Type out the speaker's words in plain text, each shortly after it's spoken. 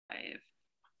live.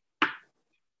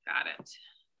 Got it.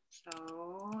 So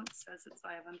it says it's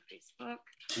live on Facebook.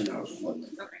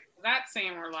 Okay, that's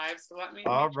saying we're live. So let me.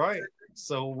 All right.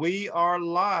 So we are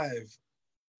live.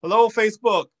 Hello,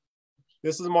 Facebook.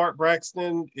 This is Mark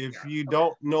Braxton. If you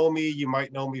don't know me, you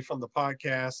might know me from the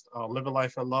podcast, Living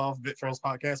Life in Love, Vit Friends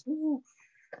podcast.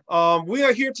 We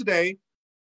are here today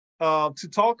to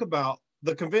talk about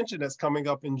the convention that's coming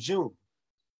up in June.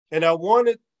 And I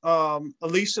wanted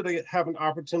Alicia to have an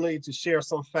opportunity to share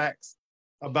some facts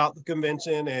about the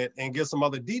convention and give some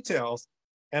other details.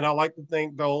 And I'd like to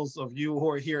thank those of you who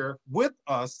are here with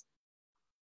us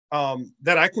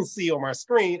that I can see on my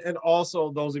screen, and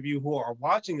also those of you who are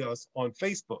watching us on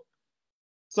Facebook.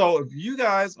 So if you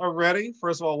guys are ready,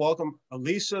 first of all, welcome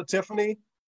Alicia, Tiffany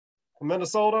from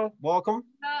Minnesota, welcome.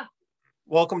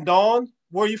 Welcome Dawn.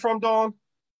 Where are you from, Dawn?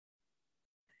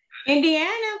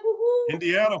 Indiana. Woo-hoo.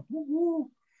 Indiana. Woo-hoo.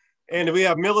 And we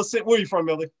have Millicent. Where are you from,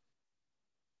 Millie?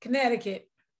 Connecticut.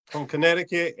 From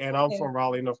Connecticut, and I'm from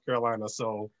Raleigh, North Carolina.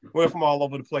 So we're from all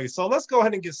over the place. So let's go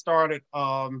ahead and get started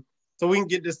so we can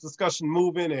get this discussion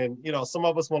moving. And, you know, some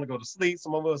of us want to go to sleep.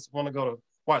 Some of us want to go to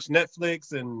watch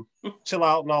Netflix and chill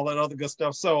out and all that other good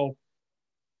stuff. So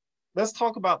let's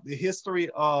talk about the history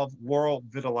of World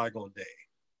Vitiligo Day.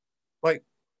 Like,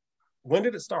 when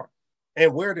did it start?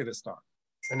 And where did it start?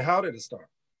 And how did it start?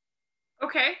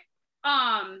 Okay.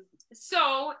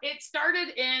 So it started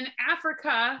in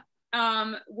Africa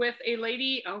with a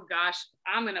lady, oh gosh,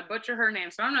 I'm going to butcher her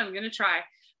name, so I'm not even going to try.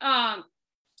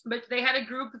 But they had a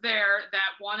group there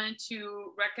that wanted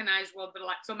to recognize World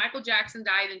Vitiligo. So Michael Jackson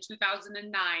died in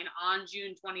 2009 on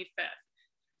June 25th.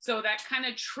 So that kind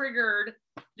of triggered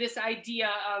this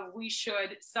idea of we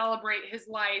should celebrate his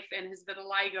life and his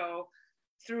vitiligo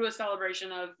through a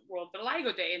celebration of World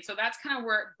Vitiligo Day. And so that's kind of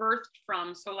where it birthed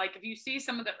from. So like if you see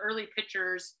some of the early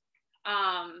pictures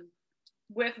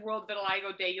with World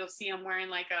Vitiligo Day, you'll see him wearing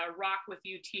like a Rock With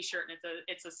You t-shirt, and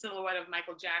it's a silhouette of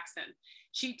Michael Jackson.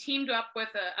 She teamed up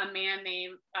with a man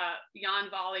named Jan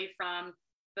Volley from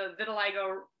the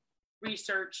Vitiligo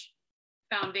Research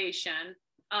Foundation,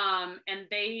 and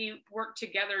they worked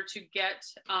together to get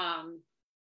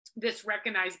this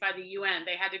recognized by the UN.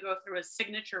 They had to go through a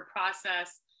signature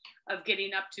process of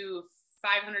getting up to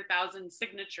 500,000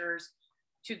 signatures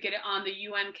to get it on the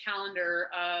UN calendar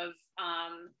of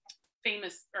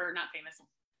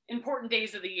important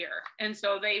days of the year. And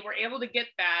so they were able to get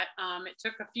that. It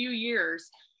took a few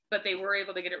years, but they were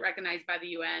able to get it recognized by the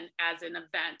UN as an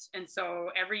event. And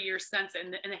so every year since,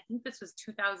 and I think this was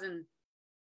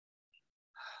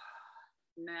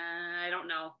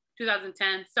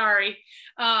 2010, sorry,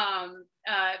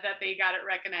 that they got it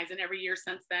recognized. And every year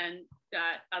since then,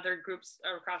 other groups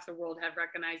across the world have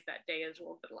recognized that day as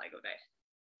World Vitiligo Day.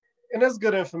 And that's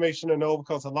good information to know,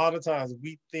 because a lot of times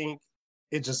we think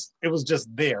it was just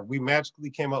there. We magically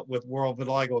came up with World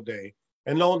Vitiligo Day.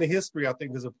 And knowing the history, I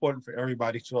think is important for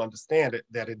everybody to understand it,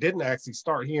 that it didn't actually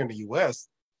start here in the US.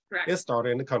 Correct. It started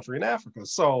in the country in Africa.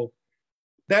 So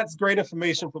that's great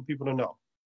information for people to know,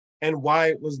 and why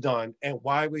it was done, and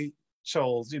why we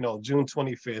chose, June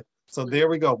 25th. So there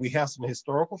we go. We have some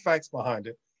historical facts behind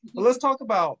it. But let's talk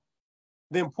about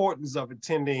the importance of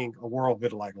attending a World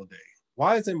Vitiligo Day.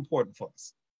 Why is it important for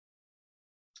us?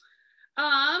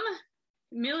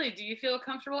 Millie, do you feel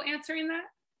comfortable answering that?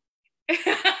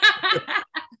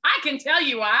 I can tell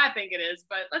you why I think it is,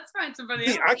 but let's find somebody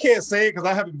else. I can't say it because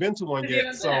I haven't been to one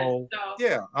yet. So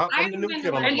yeah, I'm the new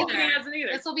kid on the block.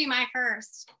 This will be my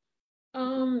first.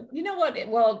 You know what?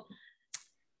 Well,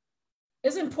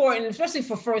 it's important, especially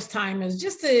for first timers,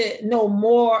 just to know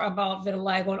more about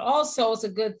vitiligo. And also it's a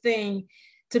good thing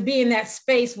to be in that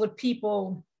space with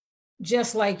people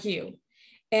just like you.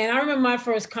 And I remember my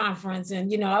first conference, and,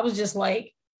 I was just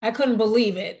like, I couldn't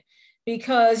believe it,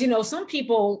 because, some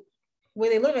people where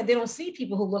they live at, they don't see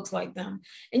people who looks like them.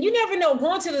 And you never know,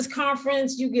 going to this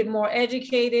conference, you get more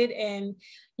educated, and,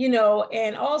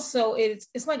 and also it's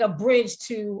like a bridge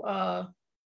to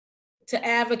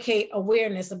advocate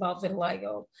awareness about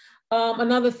vitiligo.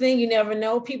 Another thing, you never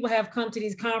know, people have come to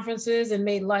these conferences and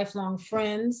made lifelong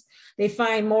friends. They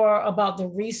find more about the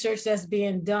research that's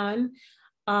being done.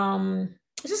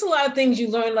 It's just a lot of things you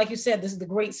learn. Like you said, this is the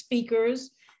great speakers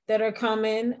that are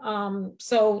coming.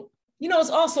 So,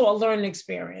 it's also a learning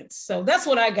experience. So that's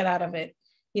what I got out of it,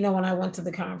 when I went to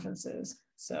the conferences.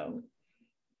 So.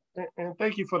 And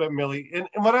thank you for that, Millie. And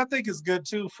what I think is good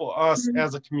too for us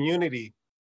as a community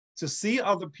to see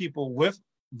other people with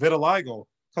vitiligo,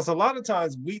 because a lot of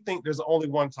times we think there's only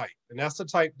one type, and that's the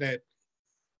type that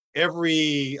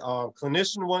every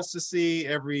clinician wants to see,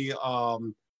 every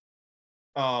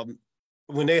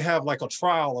when they have like a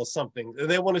trial or something,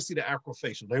 they want to see the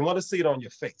acrofacial. They want to see it on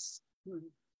your face. Mm-hmm.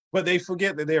 But they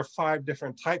forget that there are 5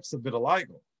 different types of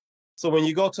vitiligo. So when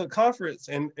you go to a conference,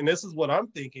 and this is what I'm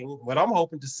thinking, what I'm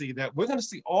hoping to see, that we're going to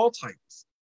see all types.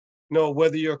 You know,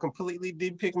 whether you're completely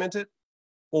depigmented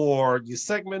or you're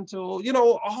segmental, you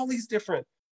know, all these different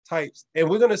types. And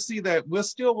we're going to see that we're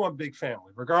still one big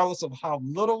family, regardless of how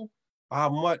little, how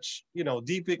much, you know,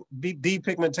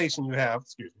 depigmentation you have,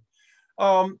 excuse me.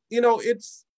 You know,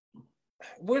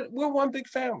 we're one big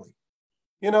family.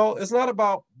 You know, it's not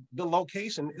about the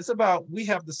location. It's about we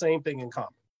have the same thing in common.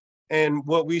 And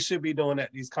what we should be doing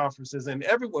at these conferences and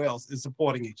everywhere else is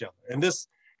supporting each other.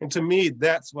 And to me,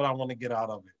 that's what I want to get out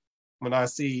of it when I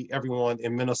see everyone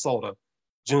in Minnesota,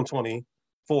 June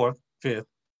 24th, 5th,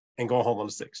 and go home on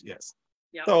the 6th. Yes.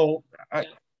 Yep. So,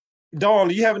 Dawn,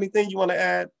 do you have anything you want to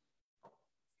add?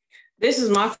 This is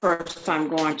my first time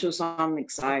going to, so I'm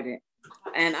excited.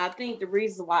 And I think the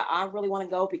reason why I really want to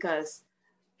go, because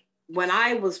when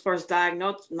I was first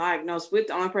diagnosed with,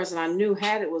 the only person I knew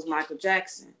had it was Michael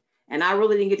Jackson. And I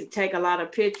really didn't get to take a lot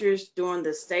of pictures during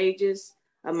the stages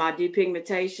of my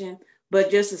depigmentation, but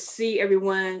just to see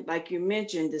everyone, like you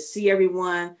mentioned, to see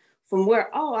everyone from where,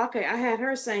 oh, okay, I had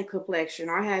her same complexion,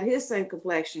 or I had his same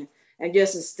complexion, and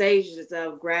just the stages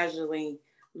of gradually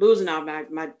losing out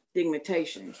my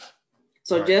pigmentation.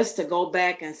 So right. Just to go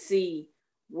back and see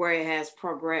where it has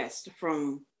progressed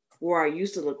from where I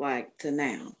used to look like to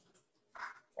now.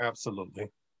 Absolutely.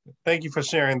 Thank you for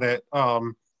sharing that.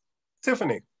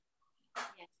 Tiffany.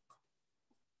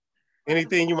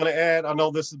 Anything you want to add? I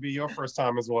know this will be your first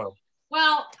time as well.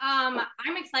 Well,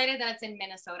 I'm excited that it's in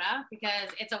Minnesota because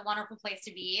it's a wonderful place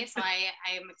to be. So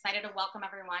I am excited to welcome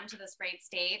everyone to this great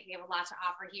state. We have a lot to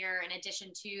offer here in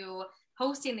addition to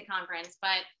hosting the conference.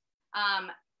 But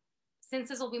since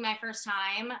this will be my first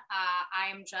time,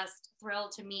 I'm just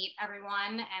thrilled to meet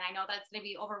everyone. And I know that's going to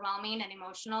be overwhelming and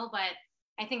emotional, but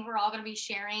I think we're all going to be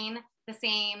sharing the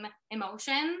same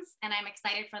emotions. And I'm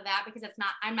excited for that because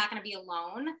I'm not going to be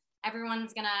alone.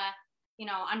 Everyone's going to, you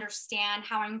know, understand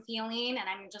how I'm feeling, and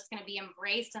I'm just going to be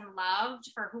embraced and loved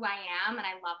for who I am. And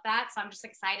I love that. So I'm just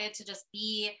excited to just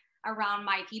be around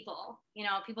my people, you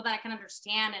know, people that I can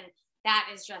understand. And that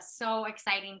is just so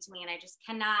exciting to me. And I just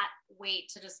cannot wait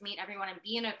to just meet everyone and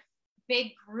be in a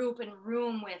big group and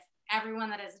room with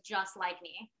everyone that is just like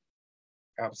me.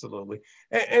 Absolutely.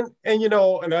 And you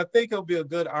know, and I think it'll be a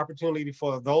good opportunity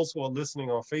for those who are listening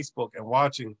on Facebook and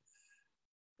watching,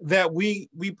 that we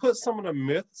put some of the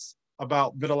myths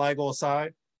about vitiligo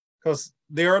aside, because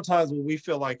there are times when we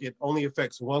feel like it only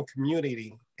affects one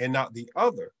community and not the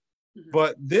other. Mm-hmm.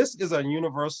 But this is a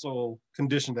universal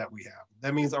condition that we have.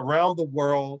 That means around the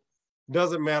world,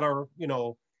 doesn't matter, you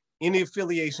know, any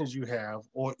affiliations you have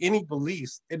or any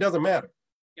beliefs, it doesn't matter.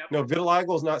 Yep. You know,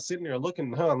 vitiligo is not sitting there looking,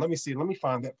 let me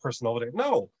find that person over there.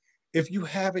 No, if you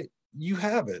have it, you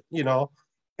have it, you know.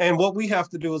 And what we have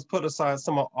to do is put aside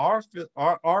some of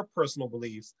our personal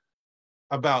beliefs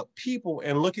about people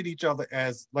and look at each other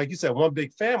as, like you said, one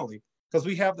big family, because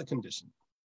we have the condition,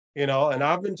 you know. And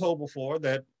I've been told before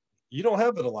that you don't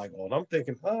have vitiligo. And I'm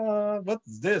thinking,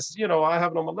 what's this? You know, I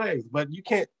have it on my legs, but you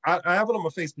can't, I have it on my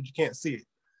face, but you can't see it.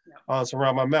 Yep. It's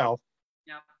around my mouth.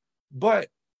 Yep. But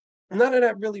none of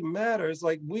that really matters.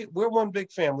 Like we're one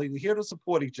big family. We're here to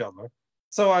support each other.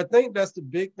 So I think that's the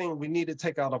big thing we need to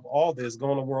take out of all this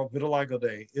going to World Vitiligo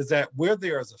Day, is that we're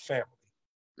there as a family.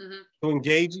 Mm-hmm. To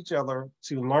engage each other,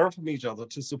 to learn from each other,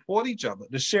 to support each other,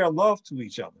 to share love to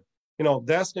each other. You know,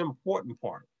 that's the important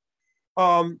part.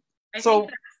 I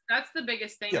think that's the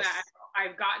biggest thing. Yes. That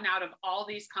I've gotten out of all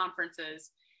these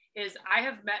conferences is I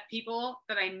have met people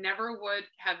that I never would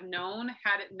have known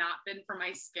had it not been for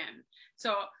my skin.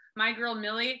 So my girl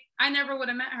Millie, I never would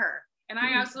have met her. And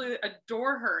I absolutely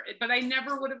adore her, but I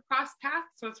never would have crossed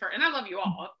paths with her. And I love you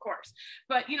all, of course.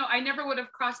 But, you know, I never would have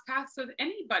crossed paths with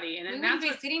anybody. And we that's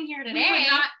be sitting here today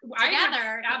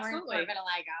together. Absolutely.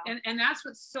 And that's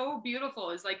what's so beautiful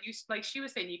is like she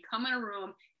was saying, you come in a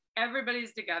room,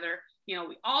 everybody's together. You know,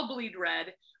 we all bleed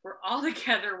red. We're all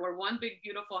together. We're one big,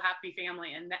 beautiful, happy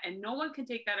family. And no one can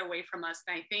take that away from us.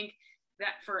 And I think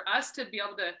that for us to be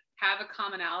able to have a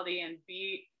commonality and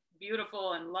be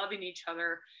beautiful and loving each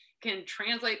other can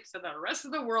translate to the rest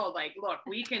of the world. Like, look,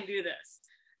 we can do this.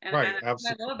 And, right, and that's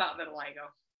what I love about vitiligo.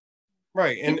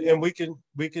 Right. And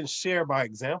we can share by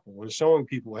example. We're showing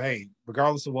people, hey,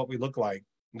 regardless of what we look like,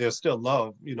 there's still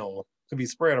love, you know, to be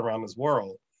spread around this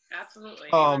world. Absolutely.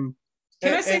 Can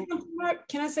I say something, Mark?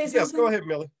 Can I say something? Yes, go ahead,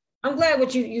 Millie. I'm glad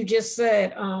what you just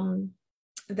said,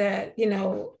 that, you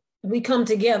know, we come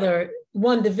together,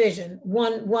 one division,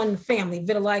 one family,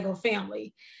 vitiligo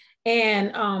family.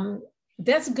 And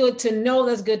that's good to know.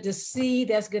 That's good to see.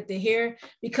 That's good to hear,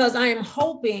 because I am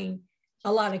hoping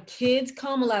a lot of kids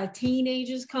come, a lot of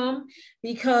teenagers come,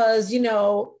 because,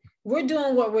 we're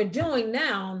doing what we're doing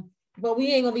now, but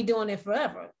we ain't gonna be doing it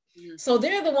forever. Mm-hmm. So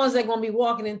they're the ones that are gonna be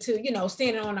walking into,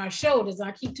 standing on our shoulders.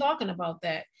 I keep talking about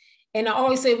that. And I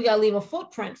always say we gotta leave a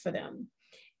footprint for them.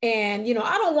 And,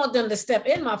 I don't want them to step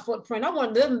in my footprint. I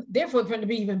want their footprint to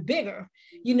be even bigger,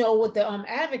 with the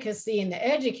advocacy and the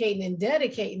educating and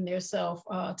dedicating themselves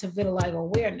to vitiligo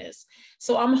awareness.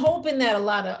 So I'm hoping that a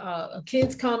lot of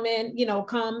kids come in,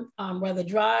 whether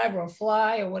drive or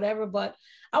fly or whatever. But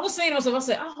I was saying to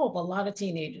myself, I hope a lot of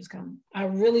teenagers come. I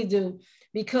really do.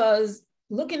 Because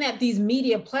looking at these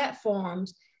media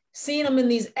platforms, seeing them in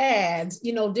these ads,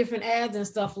 different ads and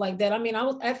stuff like that. I mean, I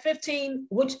was at 15,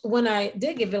 which when I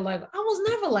did get vitiligo, I was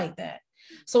never like that.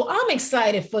 So I'm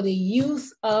excited for the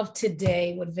youth of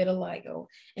today with vitiligo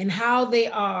and how they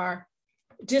are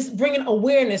just bringing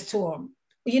awareness to them,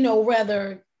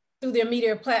 whether through their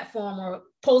media platform or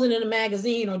posing in a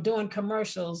magazine or doing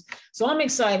commercials. So I'm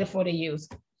excited for the youth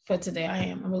for today.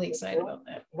 I'm really excited about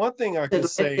that. One thing I can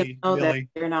say, Billy,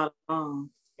 they're not alone.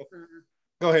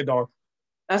 Go ahead, Dawn.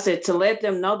 I said to let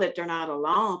them know that they're not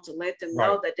alone, to let them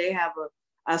know that they have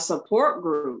a support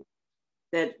group,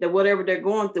 that whatever they're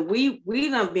going through, we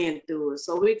done been through it,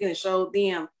 so we can show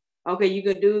them, okay, you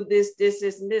can do this,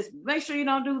 and this. Make sure you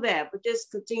don't do that, but just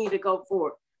continue to go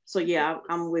forward. So yeah,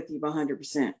 I'm with you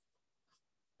 100%.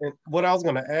 And what I was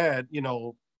going to add,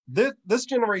 this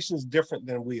generation is different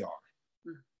than we are.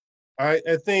 I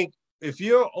think if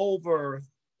you're over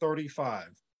 35,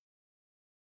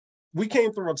 we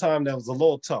came through a time that was a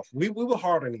little tough. We were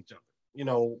hard on each other.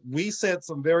 We said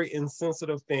some very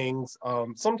insensitive things,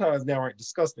 sometimes downright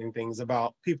disgusting things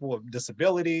about people with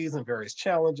disabilities and various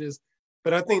challenges.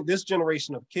 But I think this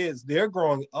generation of kids, they're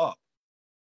growing up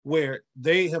where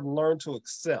they have learned to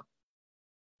accept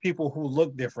people who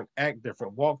look different, act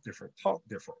different, walk different, talk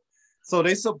different. So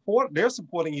they're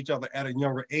supporting each other at a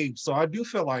younger age. So I do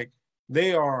feel like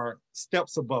they are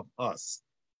steps above us.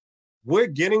 We're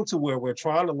getting to where we're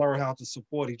trying to learn how to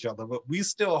support each other, but we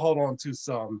still hold on to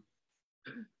some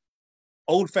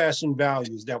old-fashioned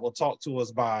values that were taught to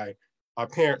us by our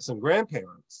parents and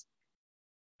grandparents.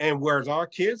 And whereas our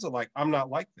kids are like, I'm not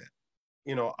like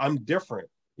that. I'm different,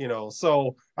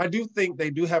 So I do think they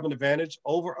do have an advantage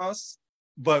over us,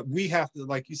 but we have to,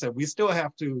 like you said, we still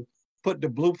have to put the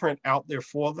blueprint out there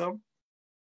for them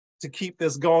to keep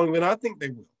this going. And I think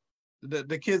they will.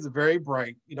 The kids are very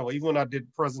bright. Even when I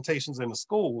did presentations in the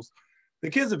schools,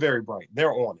 the kids are very bright.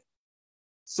 They're on it.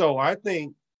 So I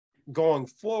think going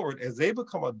forward, as they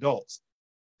become adults,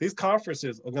 these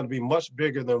conferences are going to be much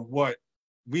bigger than what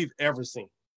we've ever seen.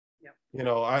 Yep.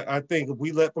 I think if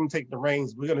we let them take the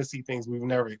reins, we're going to see things we've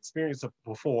never experienced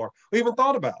before, or even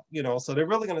thought about, so they're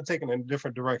really going to take it in a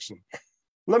different direction.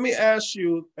 Let me ask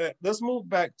you, let's move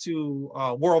back to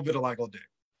World Vitiligo Day.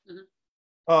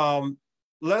 Mm-hmm.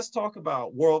 Let's talk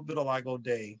about World Vitiligo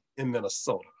Day in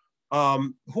Minnesota.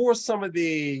 Who are some of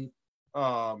the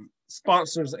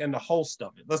sponsors and the host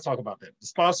of it? Let's talk about that. The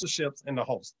sponsorships and the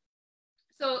host.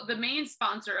 So the main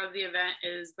sponsor of the event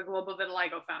is the Global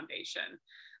Vitiligo Foundation.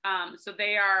 So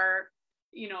they are,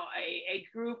 a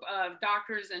group of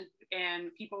doctors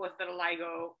and people with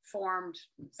vitiligo formed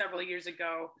several years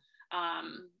ago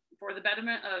for the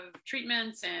betterment of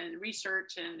treatments and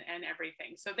research and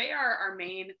everything. So they are our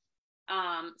main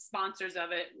sponsors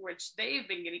of it, which they've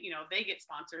been getting, they get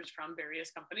sponsors from various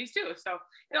companies too. So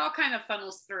it all kind of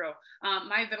funnels through.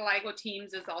 My vitiligo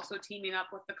teams is also teaming up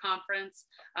with the conference,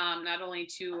 not only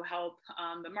to help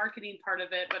the marketing part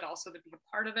of it, but also to be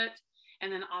a part of it.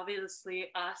 And then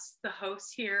obviously us, the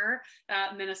host here,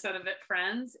 Minnesota Vit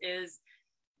Friends, is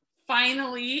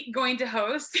finally going to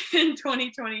host in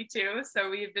 2022. So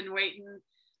we've been waiting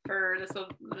for this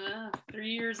 3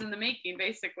 years in the making,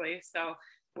 basically. So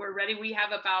we're ready. We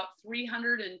have about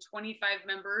 325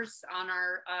 members on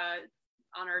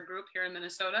our group here in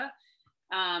Minnesota.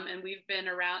 And we've been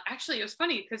around, actually, it was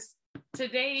funny because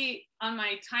today on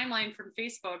my timeline from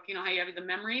Facebook, how you have the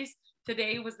memories,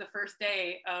 today was the first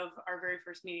day of our very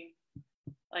first meeting,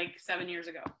 like 7 years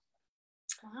ago.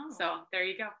 Wow. So there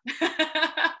you go.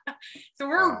 So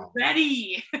we're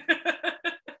ready.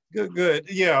 Good.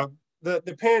 Yeah.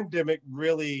 The pandemic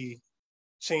really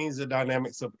changed the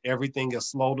dynamics of everything. It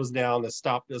slowed us down. It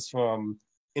stopped us from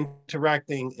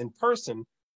interacting in person.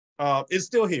 It's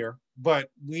still here, but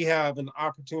we have an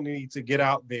opportunity to get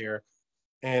out there,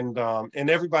 and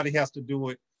everybody has to do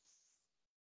it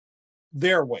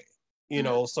their way.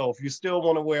 So if you still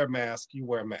want to wear a mask, you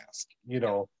wear a mask.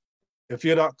 If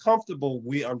you're not comfortable,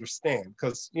 we understand,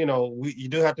 because you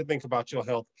do have to think about your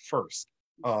health first.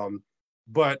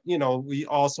 But, we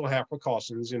also have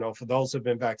precautions, for those who have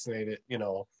been vaccinated,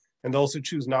 and those who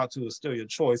choose not to is still your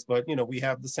choice. But, we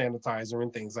have the sanitizer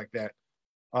and things like that,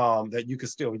 that you can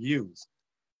still use.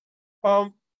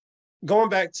 Going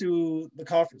back to the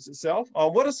conference itself,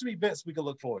 what are some events we can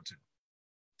look forward to?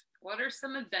 What are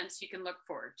some events you can look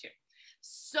forward to?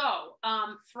 So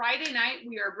Friday night,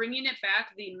 we are bringing it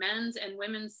back, the men's and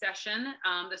women's session.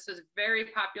 This was very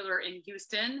popular in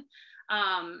Houston.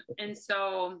 And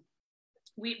so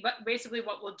but basically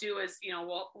what we'll do is,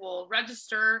 we'll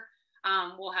register.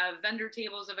 We'll have vendor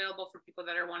tables available for people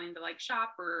that are wanting to like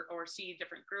shop or see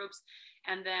different groups.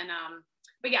 And then,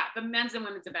 but yeah, the men's and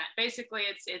women's event, basically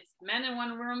it's men in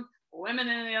one room, women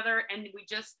in the other, and we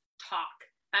just talk.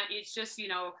 It's just,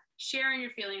 sharing your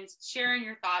feelings, sharing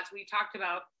your thoughts. We talked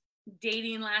about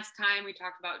dating last time. We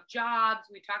talked about jobs.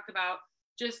 We talked about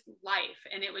just life.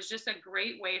 And it was just a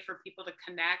great way for people to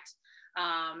connect,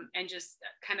 and just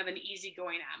kind of an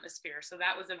easygoing atmosphere. So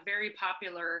that was a very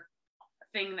popular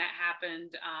thing that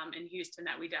happened in Houston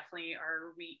that we definitely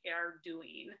are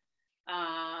doing.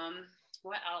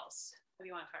 What else? What do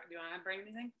you want to talk? Do you want to bring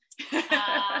anything?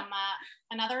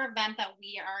 Another event that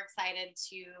we are excited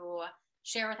to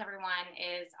share with everyone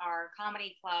is our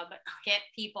comedy club, skit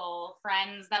people,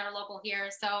 friends that are local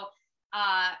here. So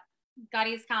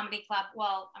Gutty's Comedy Club,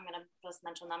 well, I'm going to just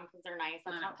mention them because they're nice.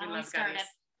 That's how we started. Gutty's.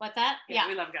 What's that? Yeah,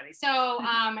 we love Gutty's. So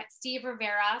Steve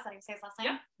Rivera, is that how you say his last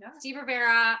name? Yeah. Steve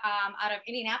Rivera out of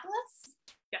Indianapolis.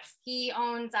 Yes. He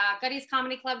owns Gutty's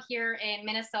Comedy Club here in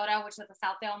Minnesota, which is at the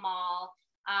Southdale Mall.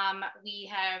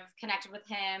 We have connected with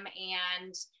him,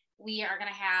 and we are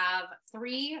going to have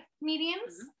 3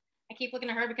 comedians. Mm-hmm. I keep looking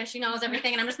at her because she knows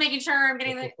everything, and I'm just making sure I'm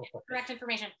getting the correct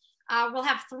information. We'll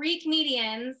have 3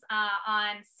 comedians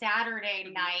on Saturday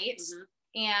night,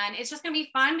 and it's just going to be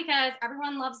fun because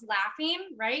everyone loves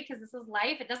laughing, right? Because this is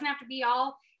life. It doesn't have to be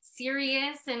all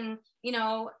serious and,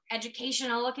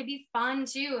 educational. It could be fun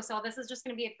too. So this is just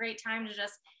going to be a great time to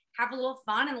just have a little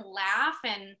fun and laugh,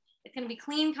 and it's going to be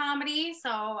clean comedy.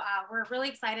 So we're really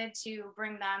excited to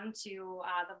bring them to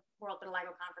the World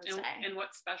Vitiligo Conference today. And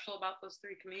what's special about those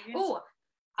 3 comedians? Oh,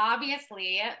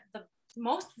 obviously, the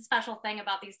most special thing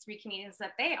about these 3 comedians is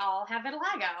that they all have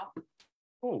vitiligo.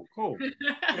 Oh, cool.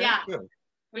 Yeah. Good.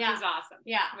 Which is awesome.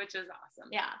 Yeah. Which is awesome.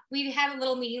 Yeah. We had a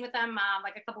little meeting with them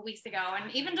like a couple weeks ago,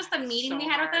 and even just the meeting we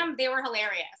had with them, they were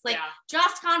hilarious. Like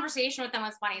just conversation with them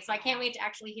was funny. So I can't wait to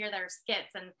actually hear their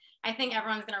skits, and I think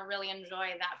everyone's going to really enjoy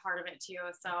that part of it too.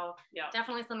 So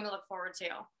definitely something to look forward to.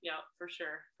 Yeah, for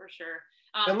sure. For sure.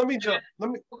 And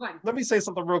let me say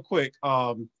something real quick.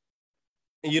 And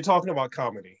you're talking about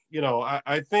comedy.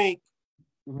 I think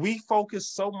we focus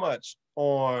so much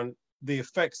on the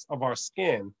effects of our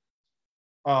skin,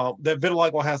 that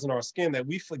vitiligo has in our skin, that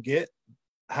we forget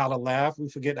how to laugh. We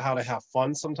forget how to have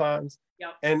fun sometimes.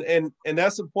 Yep. And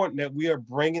that's important that we are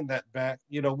bringing that back.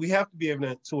 We have to be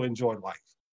able to enjoy life.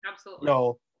 Absolutely.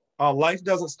 Life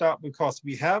doesn't stop because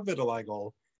we have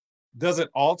vitiligo. Does it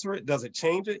alter it? Does it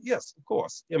change it? Yes, of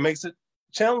course. It makes it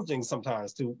challenging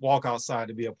sometimes to walk outside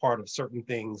to be a part of certain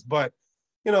things. But,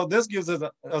 this gives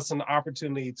us an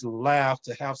opportunity to laugh,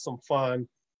 to have some fun,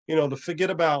 to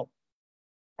forget about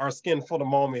our skin for the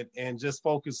moment and just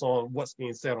focus on what's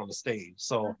being said on the stage.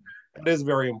 So it is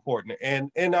very important.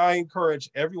 And I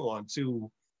encourage everyone to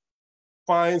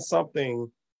find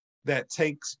something that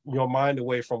takes your mind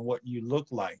away from what you look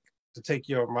like, to take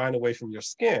your mind away from your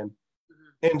skin,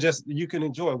 and just you can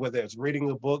enjoy, whether it's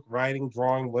reading a book, writing,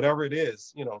 drawing, whatever it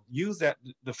is, use that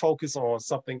to focus on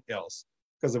something else.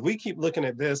 Because if we keep looking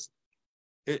at this,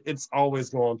 it's always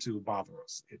going to bother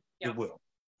us. It will.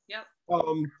 Yep.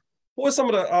 Who are some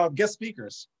of the guest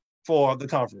speakers for the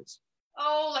conference?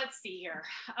 Oh, let's see here.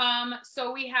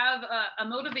 So we have a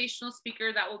motivational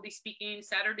speaker that will be speaking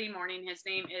Saturday morning. His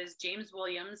name is James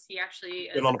Williams. He actually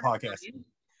is on the podcast.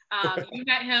 You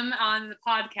met him on the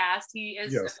podcast. He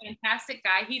is a fantastic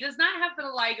guy. He does not have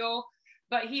vitiligo,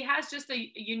 but he has just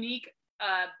a unique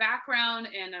background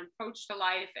and approach to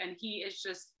life, and he is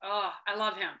just I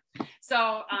love him.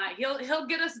 So he'll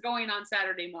get us going on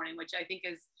Saturday morning, which I think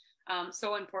is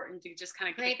so important to just kind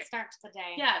of great start to the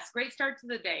day. Yes, great start to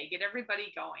the day. Get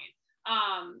everybody going.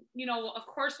 Of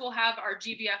course, we'll have our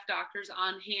GVF doctors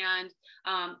on hand.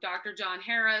 Dr. John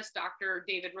Harris, Dr.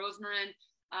 David Rosemarin,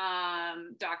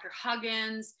 Dr.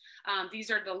 Huggins. These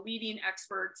are the leading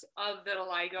experts of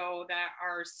vitiligo that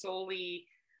are solely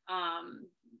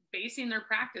basing their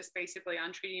practice basically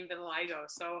on treating vitiligo.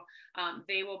 So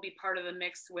they will be part of the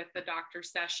mix with the doctor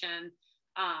session.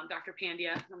 Dr.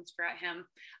 Pandya, let's forget him.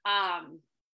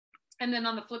 And then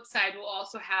on the flip side, we'll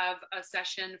also have a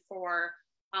session for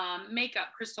makeup.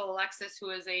 Crystal Alexis, who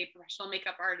is a professional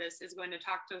makeup artist, is going to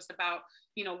talk to us about,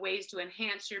 you know, ways to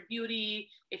enhance your beauty.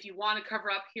 If you want to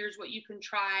cover up, here's what you can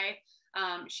try.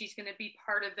 She's going to be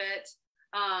part of it.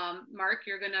 Mark,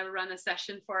 you're going to run a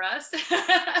session for us.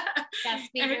 Yes,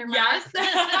 speaker, yes.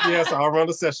 Yes, I'll run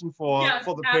a session for Yes,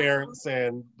 the parents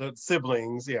and the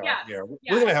siblings. Yeah, Yes, yeah, we're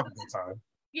yes. gonna have a good time.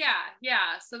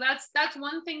 Yeah. So that's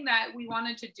one thing that we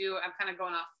wanted to do. I'm kind of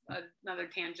going off another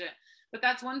tangent, but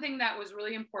that's one thing that was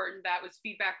really important. That was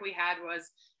feedback we had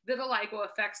was vitiligo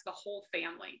affects the whole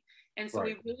family. And so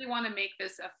Right. we really want to make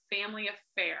this a family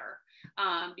affair,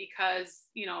 because,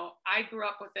 you know, I grew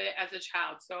up with it as a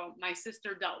child. So my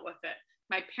sister dealt with it.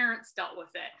 My parents dealt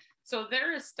with it. So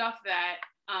there is stuff that,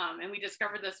 and we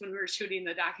discovered this when we were shooting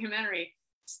the documentary,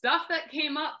 stuff that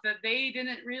came up that they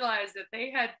didn't realize that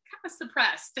they had kind of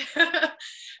suppressed.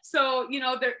 So, you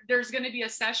know, there's going to be a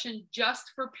session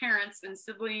just for parents and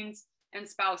siblings and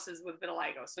spouses with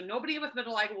vitiligo. So nobody with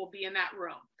vitiligo will be in that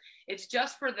room. It's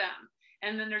just for them.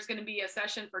 And then there's going to be a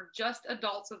session for just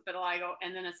adults with vitiligo,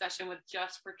 and then a session with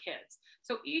just for kids.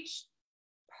 So each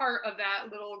part of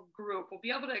that little group will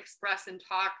be able to express and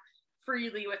talk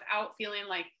freely without feeling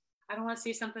like, I don't want to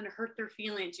say something to hurt their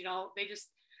feelings. You know, they just,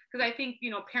 because I think,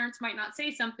 you know, parents might not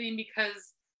say something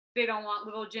because they don't want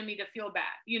little Jimmy to feel bad,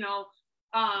 you know.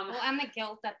 Well, and the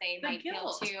guilt that they might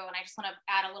feel too. And I just want to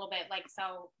add a little bit, like,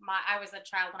 so I was a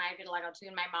child when I did vitiligo too,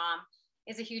 and my mom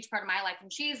is a huge part of my life,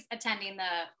 and she's attending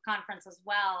the conference as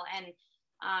well. And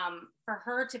for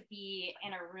her to be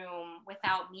in a room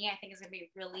without me, I think is going to be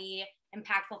really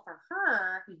impactful for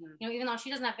her. Mm-hmm. You know, even though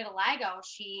she doesn't have vitiligo,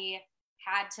 she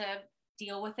had to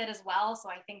deal with it as well. So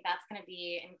I think that's going to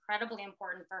be incredibly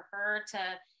important for her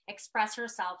to express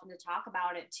herself and to talk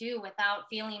about it too, without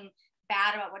feeling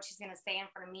bad about what she's going to say in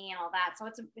front of me and all that. So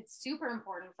it's super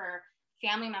important for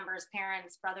family members,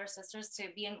 parents, brothers, sisters to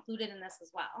be included in this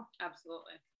as well.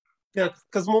 Absolutely. Yeah,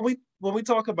 because when we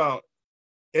talk about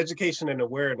education and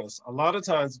awareness, a lot of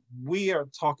times we are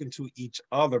talking to each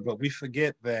other, but we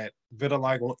forget that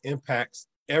vitiligo impacts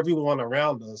everyone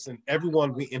around us and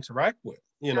everyone we interact with,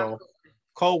 you know,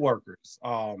 co-workers,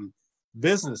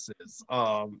 businesses,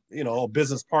 you know,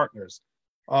 business partners.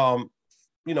 You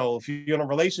know, if you're in a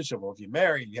relationship or if you're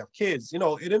married, you have kids, you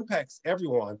know, it impacts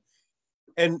everyone.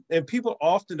 And people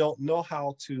often don't know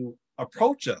how to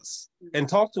approach us and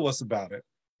talk to us about it.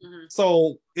 Mm-hmm.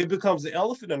 So it becomes the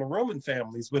elephant in the room in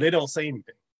families where they don't say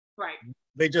anything. Right.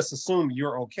 They just assume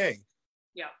you're okay.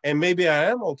 Yeah. And maybe I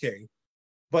am okay,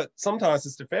 but sometimes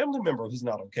it's the family member who's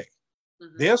not okay.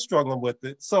 Mm-hmm. They're struggling with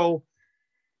it. So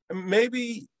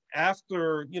maybe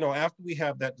after we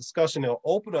have that discussion, it'll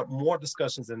open up more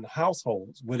discussions in the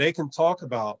households where they can talk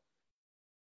about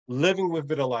living with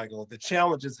vitiligo, the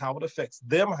challenges, how it affects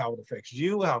them, how it affects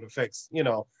you, how it affects, you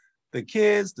know, the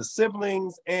kids, the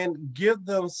siblings, and give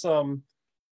them some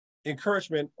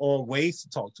encouragement on ways to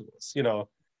talk to us, you know.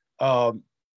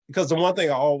 Because the one thing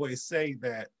I always say,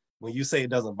 that when you say it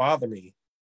doesn't bother me,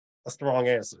 that's the wrong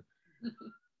answer.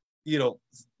 You know,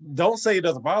 don't say it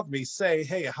doesn't bother me. Say,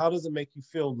 hey, how does it make you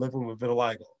feel living with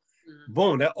vitiligo? Mm-hmm.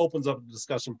 Boom, that opens up a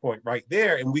discussion point right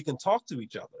there, and we can talk to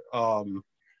each other.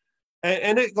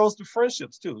 And it goes to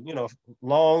friendships too, you know,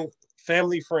 long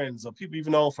family friends or people you've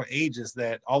known for ages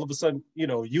that all of a sudden, you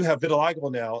know, you have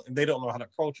vitiligo now and they don't know how to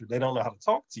approach you. They don't know how to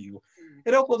talk to you.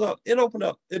 It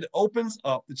opens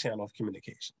up the channel of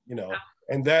communication, you know,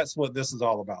 and that's what this is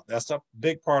all about. That's a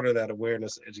big part of that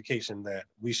awareness education that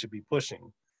we should be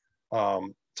pushing,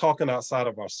 talking outside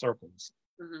of our circles.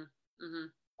 Mm-hmm.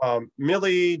 Mm-hmm.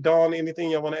 Millie, Dawn, anything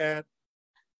you want to add?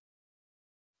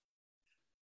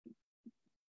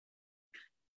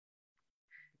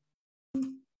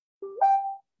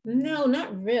 No,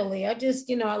 not really. I just,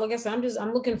 you know, like I said,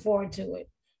 I'm looking forward to it.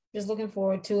 Just looking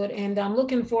forward to it. And I'm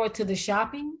looking forward to the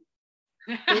shopping.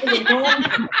 We're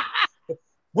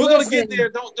going to get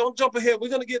there. Don't jump ahead. We're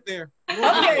going to get there.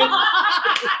 Okay.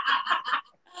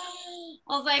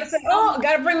 I was like, I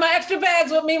got to bring my extra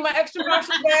bags with me, my extra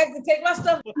marshall bags to take my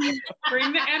stuff.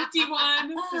 Bring the empty one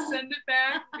to send it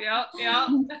back. Yep.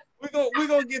 We're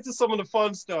gonna get to some of the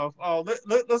fun stuff.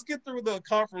 Let's get through the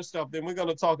conference stuff. Then we're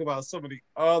gonna talk about some of the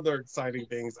other exciting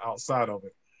things outside of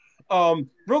it.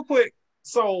 Real quick.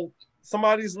 So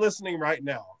somebody's listening right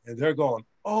now, and they're going,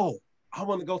 "Oh, I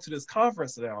want to go to this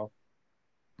conference now.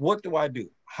 What do I do?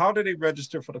 How do they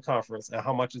register for the conference, and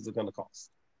how much is it going to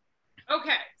cost?"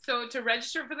 Okay, so to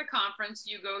register for the conference,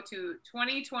 you go to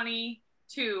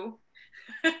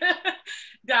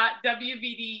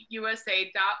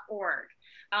 2022.wvdusa.org.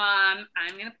 I'm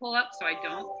going to pull up so I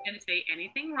don't going to say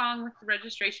anything wrong with the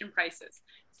registration prices.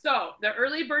 So the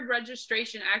early bird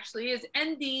registration actually is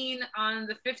ending on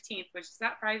the 15th, which is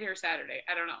that Friday or Saturday?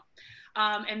 I don't know.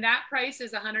 And that price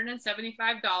is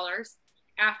 $175.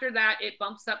 After that, it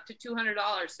bumps up to $200.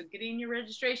 So getting your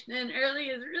registration in early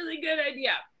is a really good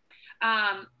idea.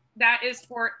 That is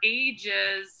for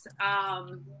ages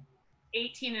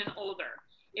 18 and older.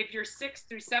 If you're 6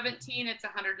 through 17, it's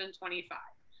 $125.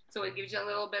 So it gives you a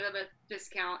little bit of a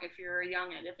discount if you're a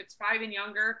youngin'. If it's 5 and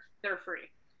younger, they're free.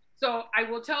 So I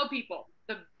will tell people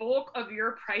the bulk of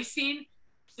your pricing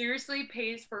seriously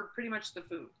pays for pretty much the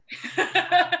food.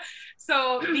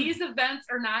 So these events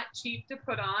are not cheap to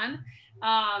put on.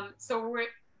 So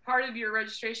part of your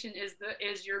registration is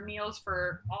your meals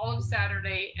for all of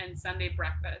Saturday and Sunday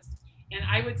breakfast. And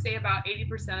I would say about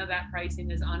 80% of that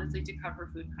pricing is honestly to cover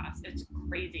food costs. It's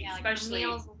crazy, yeah, especially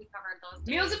meals will be covered those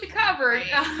days. Meals will be covered.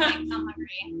 Right. I'm hungry.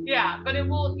 Yeah, but it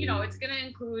will, it's going to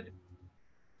include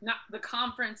not the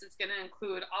conference. It's going to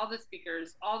include all the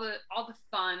speakers, all the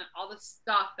fun, all the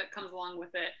stuff that comes along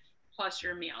with it, plus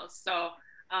your meals. So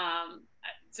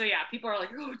yeah, people are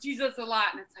like, oh, geez, that's a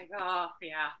lot. And it's like, oh,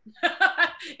 yeah.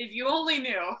 If you only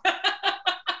knew.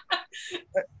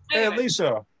 Hey, Anyway.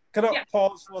 Alicia, can I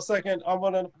pause for a second? I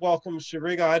want to welcome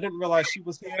Shariga. I didn't realize she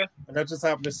was here, and I just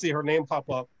happened to see her name pop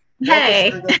up.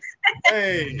 Hey.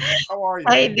 Hey, how are you?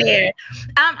 Hey there.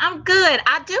 I'm good.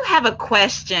 I do have a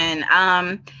question.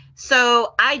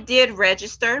 So I did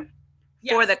register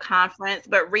for the conference,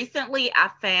 but recently I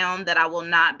found that I will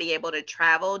not be able to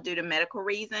travel due to medical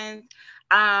reasons.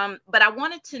 But I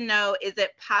wanted to know, is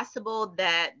it possible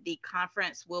that the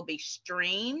conference will be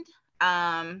streamed?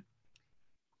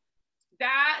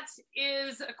 That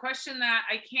is a question that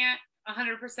I can't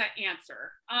 100%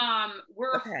 answer.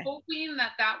 We're hoping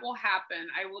that will happen.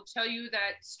 I will tell you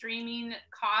that streaming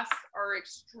costs are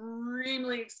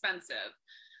extremely expensive.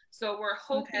 So we're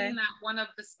hoping that one of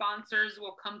the sponsors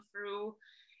will come through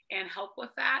and help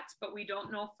with that, but we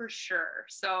don't know for sure.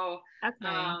 So I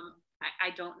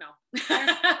don't know.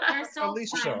 There's still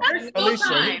Alicia,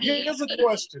 here's a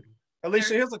question.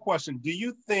 Alicia, here's a question. Do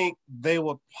you think they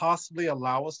would possibly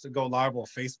allow us to go live on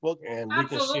Facebook and we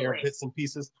can share bits and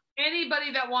pieces?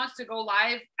 Anybody that wants to go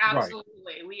live, absolutely.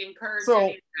 Right. We encourage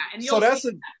that. And so that's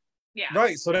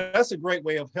right. So that's a great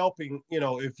way of helping,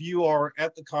 if you are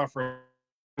at the conference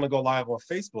to go live on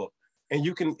Facebook and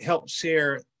you can help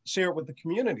share it with the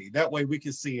community. That way we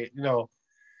can see it,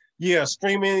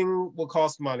 streaming will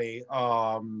cost money.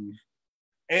 And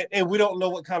we don't know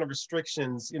what kind of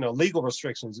restrictions, legal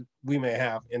restrictions we may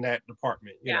have in that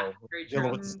department,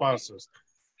 dealing with the sponsors.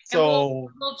 So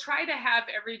we'll try to have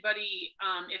everybody,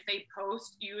 if they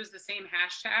post, use the same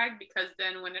hashtag, because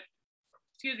then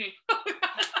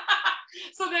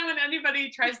so then when anybody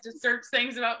tries to search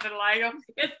things about vitiligo,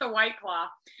 it's the White Claw.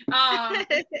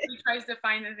 If he tries to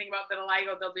find anything about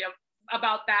vitiligo, they'll be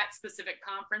about that specific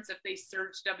conference. If they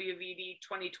search WVD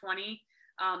 2020,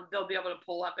 they'll be able to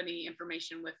pull up any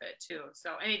information with it too.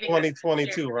 So anything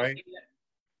 2022, right?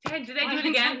 Did I do it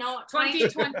again? No,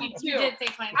 2022. You did say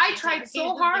 2022. I tried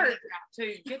so hard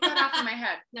to get that off of my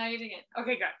head. No, you didn't.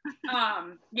 Okay, good.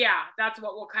 That's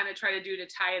what we'll kind of try to do to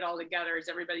tie it all together. Is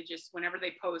everybody just whenever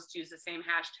they post, use the same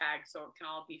hashtag so it can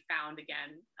all be found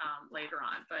again later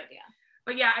on. But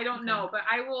I don't know. But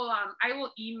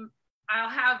I'll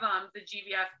have the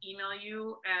GVF email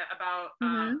you about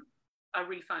a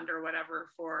refund or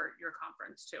whatever for your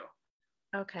conference too.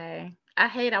 Okay. I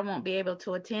hate I won't be able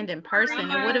to attend in person.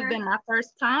 It would have been my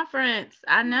first conference.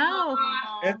 I know.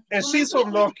 And she's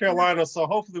from North Carolina, so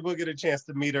hopefully we'll get a chance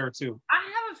to meet her too. I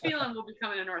have a feeling we'll be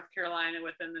coming to North Carolina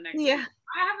within the next week. I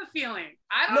have a feeling.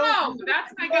 I don't know. But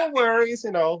that's my no worries,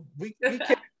 we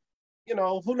can't,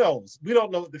 who knows? We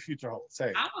don't know what the future holds.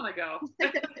 Hey. I want to go.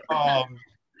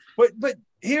 But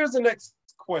here's the next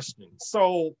question.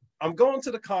 So I'm going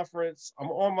to the conference.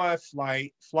 I'm on my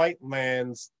flight. Flight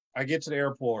lands. I get to the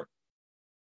airport.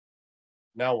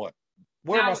 Now what?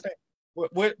 Where am I staying?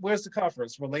 Where's the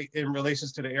conference in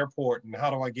relations to the airport, and how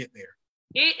do I get there?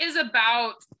 It is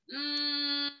about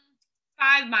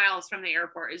 5 miles from the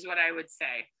airport is what I would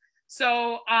say.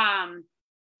 So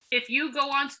if you go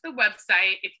onto the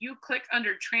website, if you click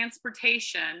under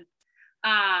transportation,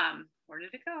 where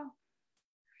did it go?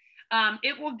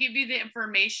 It will give you the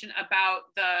information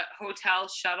about the hotel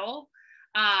shuttle.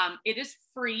 It is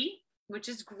free, which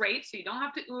is great. So you don't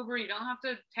have to Uber, you don't have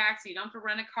to taxi, you don't have to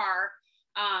rent a car.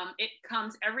 It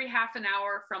comes every half an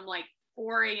hour from like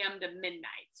 4 a.m. to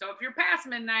midnight. So if you're past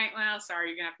midnight, well, sorry,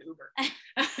 you're gonna have to Uber.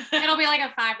 It'll be like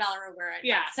a $5 Uber.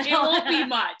 Yeah, it won't be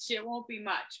much. It won't be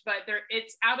much, but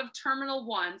it's out of Terminal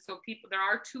 1. So there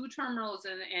are 2 terminals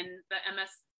in the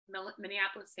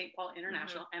Minneapolis St. Paul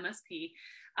International, MSP.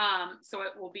 So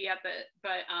it will be at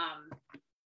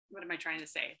what am I trying to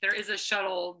say? There is a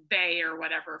shuttle bay or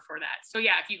whatever for that. So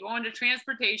yeah, if you go into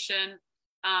transportation,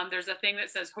 there's a thing that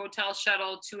says hotel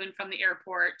shuttle to and from the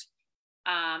airport.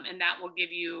 And that will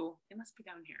give you, it must be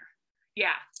down here.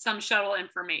 Yeah, some shuttle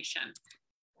information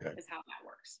is how that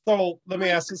works. So let me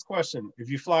ask this question. If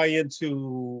you fly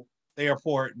into the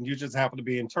airport and you just happen to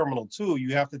be in Terminal 2,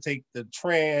 you have to take the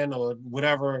tram or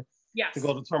whatever to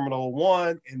go to Terminal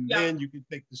 1, and then you can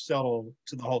take the shuttle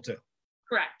to the hotel.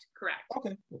 Correct.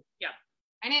 Okay. Yeah.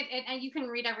 And you can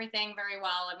read everything very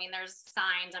well. I mean, there's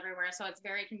signs everywhere, so it's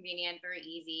very convenient, very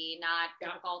easy, not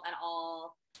difficult at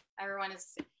all. Everyone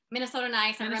is Minnesota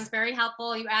nice. Everyone's very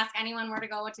helpful. You ask anyone where to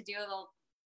go, what to do, they'll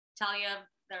tell you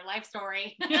their life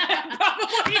story. Yeah,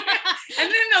 probably.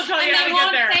 And then they'll tell you how to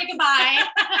get there. Say goodbye.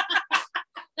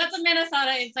 That's a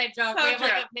Minnesota inside joke. So we have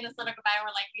like a Minnesota goodbye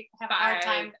where like we have a hard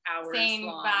time saying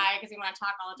bye because we want to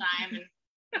talk all the time. And,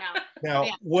 now,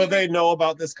 will they know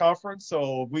about this conference?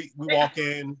 So we walk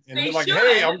in and they're like,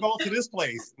 "Hey, I'm going to this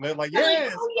place," and they're like,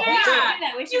 "Yes, oh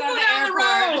yeah, we should go to the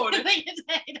road."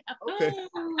 Okay.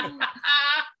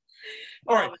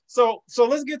 All right, so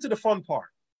let's get to the fun part.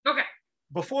 Okay.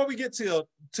 Before we get to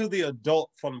the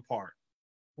adult fun part,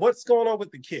 what's going on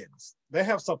with the kids? They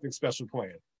have something special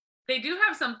planned. They do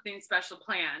have something special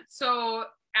planned. So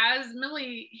as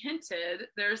Millie hinted,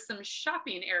 there's some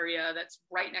shopping area that's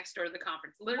right next door to the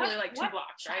conference, literally like 2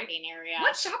 blocks, right? Shopping area.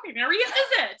 What shopping area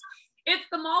is it? It's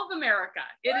the Mall of America.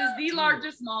 It is the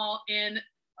largest mall in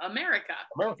America,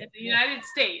 in the United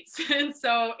States. And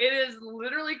so it is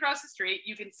literally across the street.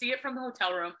 You can see it from the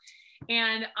hotel room.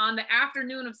 And on the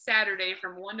afternoon of Saturday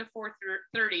from 1 to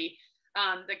 4:30,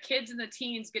 the kids and the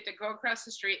teens get to go across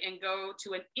the street and go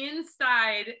to an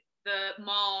inside the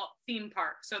mall theme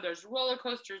park. So there's roller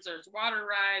coasters, there's water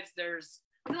rides, there's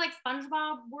is it like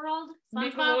SpongeBob World?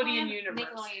 Nickelodeon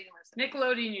Universe.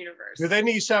 Nickelodeon Universe. Do they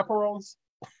need chaperones?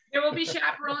 There will be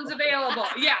chaperones available.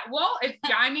 Yeah, well,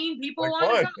 people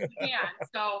want to go, they can.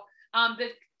 So the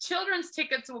children's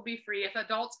tickets will be free. If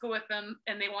adults go with them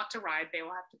and they want to ride, they will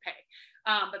have to pay.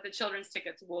 But the children's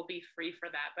tickets will be free for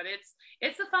that. But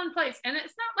it's a fun place, and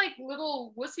it's not like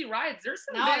little wussy rides. There's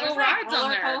some big old rides on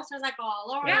there. Coasters like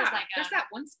all over. Yeah, there's that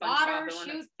one water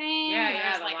shoot thing.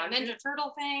 Yeah, there's like a Ninja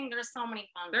Turtle thing. There's so many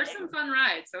fun. There's some fun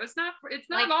rides. So it's not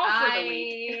like, all for the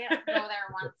week. I go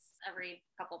there once every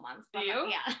couple months. Do you?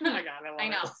 Yeah. Oh my God, I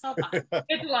know. So fun.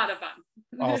 It's a lot of fun.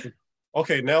 Awesome.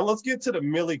 Okay, now let's get to the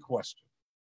Millie question.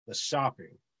 The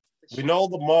shopping. We know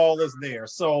the mall is there.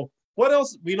 So what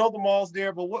else? We know the mall's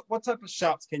there, but what type of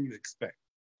shops can you expect?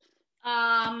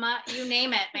 You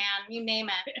name it, man. You name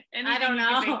it. I don't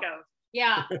know.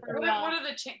 Yeah. What are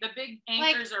the big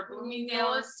anchors? Like, are Bloomington,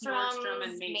 Nordstrom,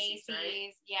 and Macy's,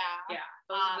 right? Yeah.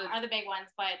 Yeah. Are the big ones,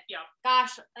 but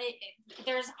gosh,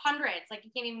 there's hundreds. Like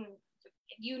you can't even.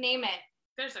 You name it.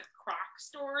 There's a Croc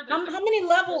store. How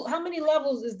many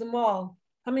levels is the mall?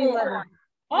 How many levels?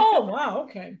 Oh wow,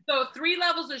 okay. So 3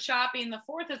 levels of shopping. The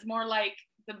 4th is more like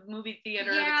the movie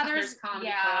theater. Yeah, there's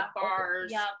comedy club,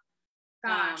 bars. Yep.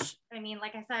 Gosh, I mean,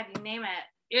 like I said, you name it.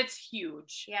 It's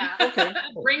huge. Yeah. Okay.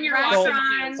 Bring your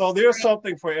restaurants. So there's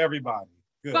something for everybody.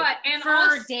 Good. But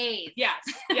for days. Yes.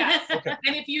 Okay.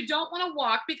 And if you don't want to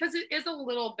walk, because it is a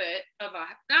little bit of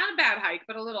not a bad hike,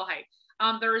 but a little hike.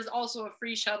 There is also a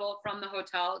free shuttle from the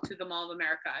hotel to the Mall of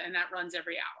America, and that runs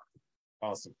every hour.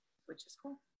 Awesome. Which is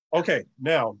cool. Okay,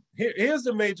 now here's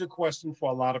the major question for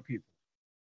a lot of people.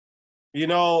 You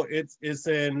know, it's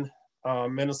in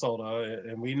Minnesota,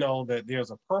 and we know that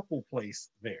there's a purple place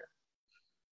there.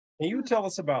 Can you tell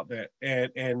us about that?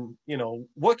 And you know,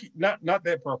 what not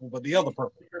that purple, but the other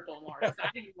purple. Purple more. I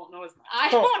won't know as much. I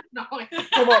don't know.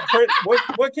 Come on,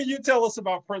 what can you tell us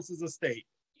about Prince's Estate?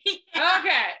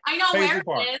 Okay, I know Paisley where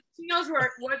Park. it is. She knows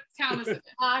what town is it?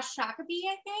 Shakopee,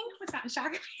 I think. What's that?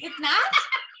 Shakopee? It's not.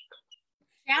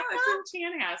 No, it's in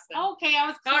Chanhassen. Okay, I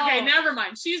was close. Okay, never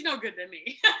mind. She's no good to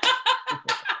me.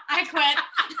 I quit.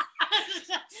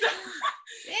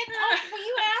 Well,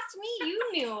 you asked me. You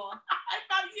knew. I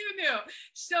thought you knew.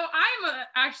 So I'm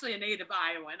actually a native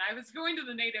Iowan. I was going to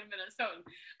the native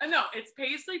Minnesotan. No, it's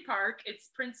Paisley Park.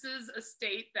 It's Prince's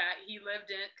estate that he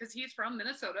lived in because he's from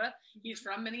Minnesota. He's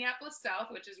from Minneapolis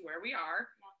South, which is where we are,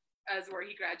 as where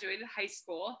he graduated high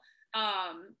school.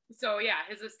 So yeah,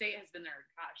 his estate has been there,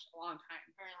 gosh, a long time.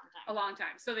 Very long time. A long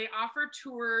time. So they offer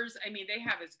tours. I mean, they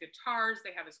have his guitars,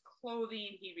 they have his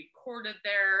clothing. He recorded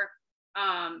there.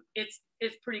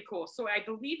 It's pretty cool. So I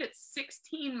believe it's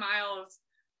 16 miles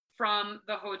from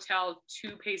the hotel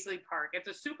to Paisley Park. It's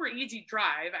a super easy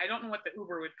drive. I don't know what the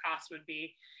Uber would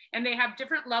be. And they have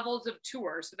different levels of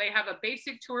tours. So they have a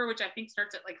basic tour, which I think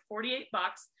starts at like $48.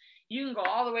 You can go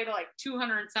all the way to like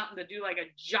 200 and something to do like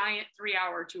a giant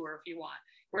 3-hour tour if you want,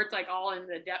 where it's like all in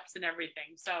the depths and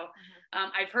everything. So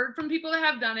I've heard from people that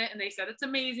have done it, and they said it's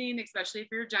amazing, especially if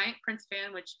you're a giant Prince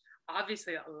fan, which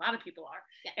obviously a lot of people are.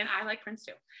 Yes. And I like Prince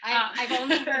too. I've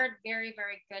only heard very,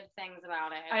 very good things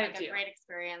about it. I like a great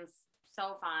experience.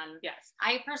 So fun. Yes.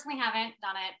 I personally haven't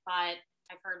done it, but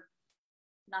I've heard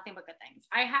nothing but good things.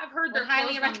 I have heard they're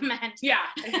highly recommend.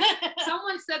 Yeah.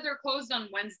 Someone said they're closed on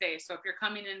Wednesday. So if you're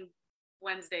coming in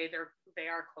Wednesday, they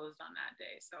are closed on that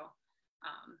day. So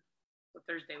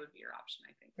Thursday would be your option,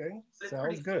 I think. Okay.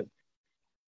 Sounds good.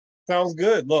 Sounds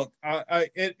good. Look,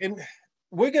 and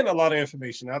we're getting a lot of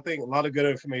information. I think a lot of good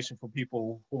information for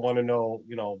people who want to know,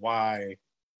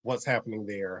 what's happening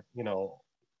there,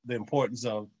 the importance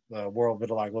of World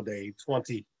Vitiligo Day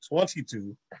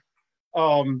 2022.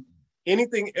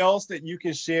 Anything else that you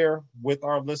can share with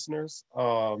our listeners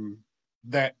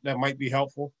that might be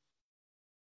helpful?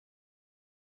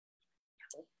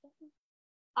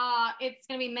 It's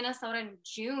going to be Minnesota in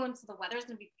June, so the weather's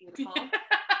going to be beautiful.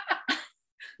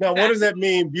 Now, what does that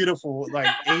mean, beautiful? Like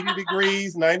 80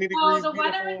 degrees, 90 degrees? Oh, the beautiful?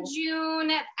 weather in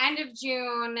June, end of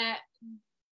June,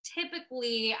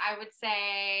 typically, I would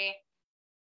say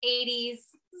 80s,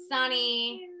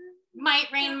 sunny, might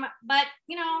rain, but,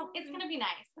 it's going to be nice.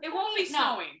 It won't be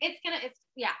snowing. Basically,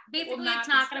 it's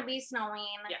not going to be snowing.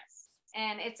 Yes.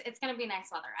 And it's going to be nice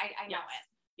weather. I know it.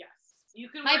 Yes. You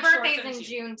can. My birthday's in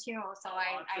June too, so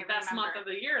I the best month of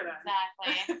the year then.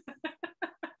 Exactly.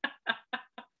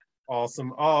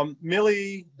 Awesome.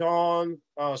 Millie, Dawn,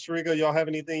 Sharika, y'all have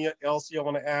anything else y'all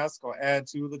want to ask or add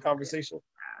to the conversation?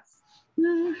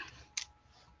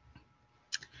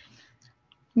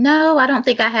 No, I don't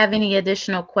think I have any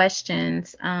additional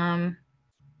questions. And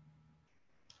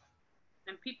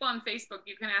people on Facebook,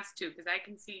 you can ask too, because I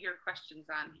can see your questions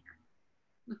on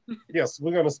here. Yes,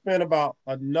 we're going to spend about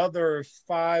another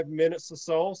 5 minutes or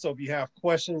so. So if you have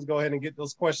questions, go ahead and get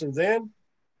those questions in.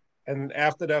 And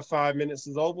after that 5 minutes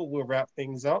is over, we'll wrap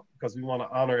things up because we want to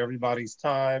honor everybody's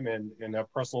time and their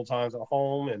personal times at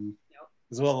home, and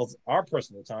as well as our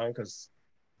personal time, because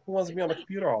who wants to be on the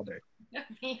computer all day?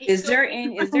 Is there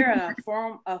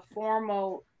a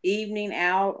formal evening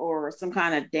out or some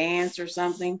kind of dance or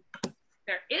something?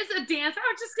 There is a dance.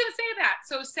 I was just going to say that.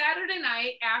 So Saturday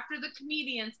night, after the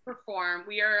comedians perform,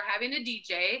 we are having a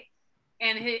DJ,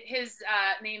 and his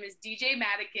name is DJ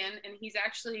Madigan, and he's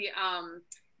actually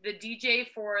the DJ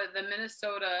for the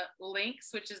Minnesota Lynx,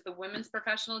 which is the women's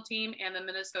professional team, and the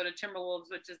Minnesota Timberwolves,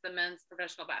 which is the men's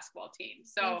professional basketball team.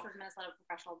 So Minnesota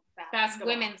professional basketball.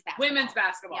 Women's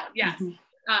basketball. Yeah. Yes.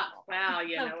 Well,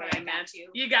 you know what I meant. She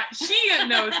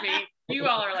knows me. You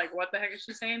all are like, what the heck is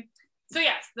she saying? So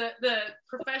yes, the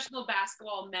professional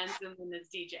basketball men's and women's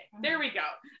DJ. There we go.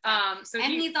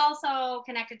 He's also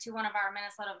connected to one of our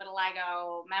Minnesota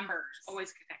Vitiligo members.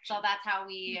 Always connection. So that's how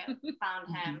we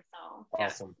found him. So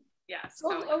awesome. Yeah.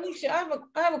 So Alicia,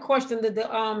 I have a question.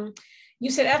 That you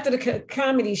said after the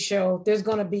comedy show, there's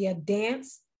going to be a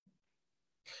dance.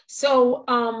 So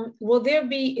will there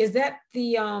be? Is that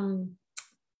the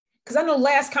because I know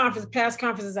past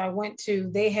conferences I went to,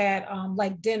 they had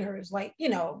like dinners, like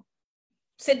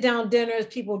sit down dinners,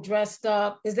 people dressed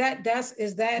up. Is that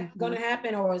going to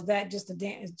happen, or is that just a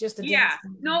dance? Yeah,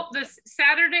 no, this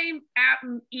Saturday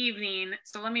evening.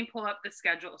 So let me pull up the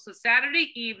schedule. So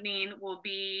Saturday evening will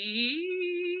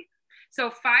be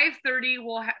 5:30.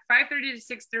 5:30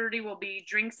 to 6:30 will be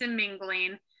drinks and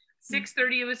mingling.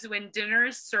 6:30 was when dinner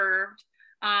is served.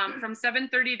 From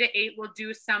 7:30 to 8, we'll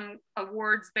do some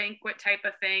awards banquet type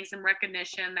of thing, some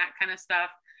recognition, that kind of stuff.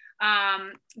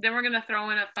 Then we're going to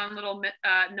throw in a fun little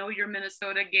Know Your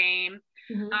Minnesota game.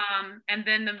 Mm-hmm. And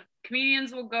then the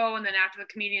comedians will go, and then after the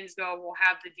comedians go, we'll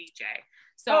have the DJ.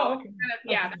 So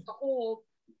that's the whole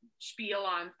spiel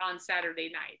on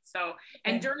Saturday night. So,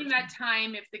 and during that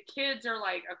time, if the kids are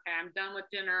like, okay, I'm done with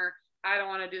dinner, I don't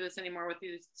want to do this anymore with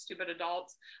these stupid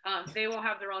adults, they will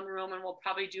have their own room, and we'll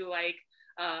probably do like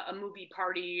a movie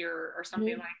party or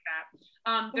something like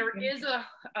that. There is a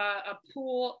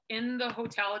pool in the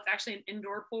hotel. It's actually an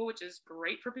indoor pool, which is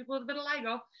great for people with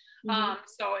vitiligo.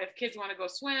 So if kids want to go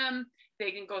swim,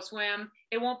 they can go swim.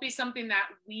 It won't be something that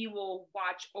we will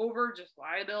watch over, just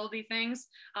liability things.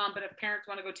 But if parents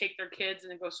want to go take their kids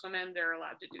and then go swim in, they're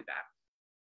allowed to do that.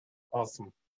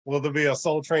 Awesome. Will there be a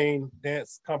Soul Train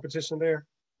dance competition there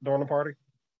during the party?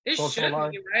 It social should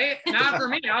life. be, right? Not for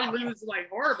me. I'll lose like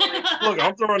horribly. Look,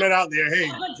 I'm throwing it out there. Hey,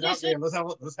 get out there,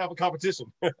 let's have a competition.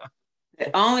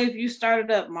 Only if you start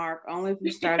it up, Mark. Only if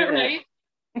you start it Right?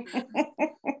 up.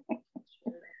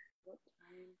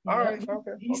 All right,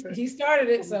 okay. He started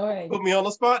it, so hey. Put me on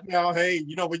the spot now. Hey,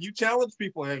 you know, when you challenge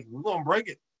people, hey, we're gonna break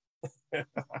it.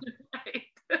 Right.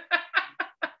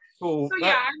 Cool. So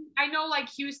yeah, I know like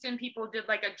Houston people did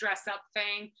like a dress up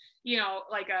thing, you know,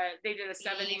 like they did a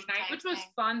 70s night, which was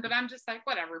fun, but I'm just like,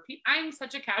 whatever. I'm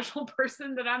such a casual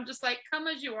person that I'm just like, come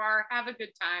as you are, have a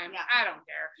good time. Yeah. I don't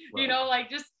care. Right. You know,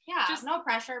 like just no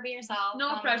pressure, be yourself.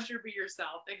 no pressure, be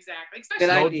yourself. Exactly. Good Especially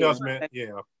no idea. judgment.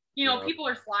 Yeah. you know, Yeah. people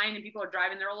are flying and people are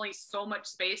driving. There's only so much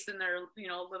space in their, you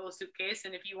know, little suitcase.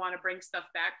 And if you want to bring stuff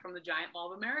back from the giant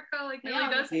Mall of America, like Millie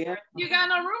does, you got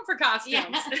no room for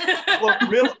costumes. Look,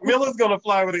 Milla's gonna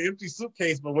fly with an empty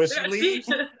suitcase, but when she leaves,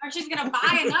 or she's gonna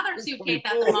buy another suitcase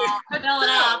at the mall, fill it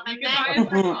up, and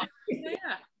then yeah.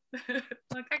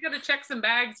 Like I gotta check some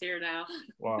bags here now.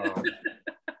 wow.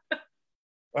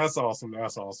 That's awesome.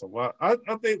 That's awesome. Well, I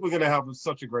think we're gonna have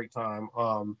such a great time.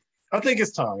 I think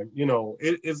it's time. You know,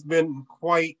 it's been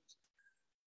quite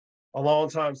a long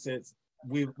time since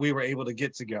we were able to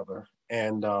get together,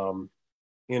 and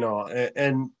you know,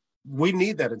 and we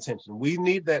need that attention. We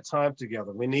need that time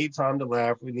together. We need time to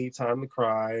laugh. We need time to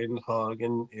cry and hug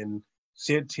and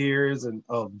shed tears and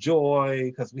of joy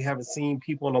because we haven't seen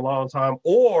people in a long time.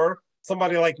 Or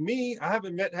somebody like me, I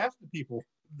haven't met half the people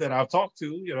that I've talked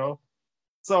to. You know,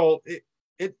 so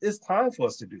it's time for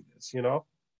us to do this. You know.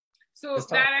 So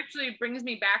that actually brings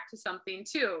me back to something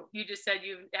too. You just said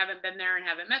you haven't been there and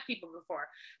haven't met people before.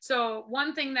 So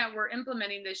one thing that we're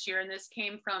implementing this year, and this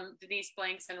came from Denise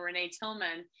Blanks and Renee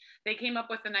Tillman, they came up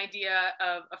with an idea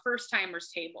of a first timers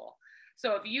table.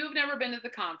 So if you've never been to the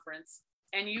conference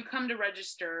and you come to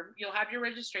register, you'll have your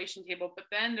registration table, but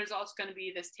then there's also going to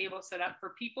be this table set up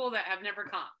for people that have never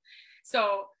come.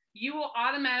 So you will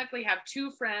automatically have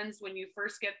two friends when you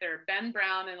first get there, Ben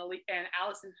Brown and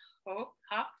Allison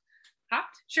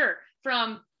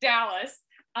from Dallas,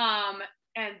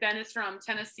 and Ben is from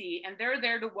Tennessee, and they're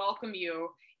there to welcome you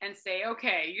and say,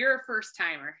 okay, you're a first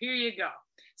timer, here you go.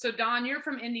 So Dawn, you're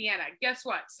from Indiana, guess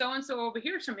what, so-and-so over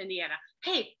here is from Indiana,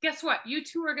 hey, guess what, you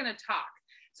two are gonna talk.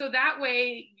 So that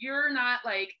way you're not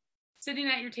like sitting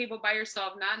at your table by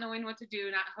yourself, not knowing what to do,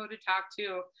 not who to talk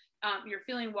to. You're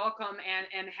feeling welcome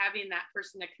and having that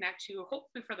person to connect to,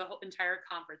 hopefully for the whole entire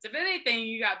conference. If anything,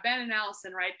 you got Ben and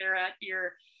Allison right there at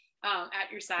your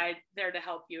side there to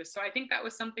help you. So I think that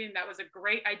was something that was a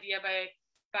great idea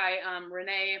by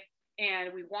Renee,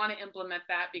 and we want to implement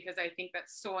that because I think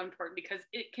that's so important because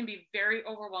it can be very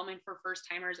overwhelming for first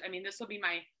timers. I mean, this will be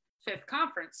my 5th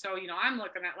conference, so you know I'm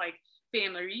looking at like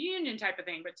family reunion type of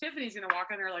thing, but Tiffany's gonna walk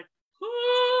in there like,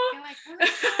 oh. You're like,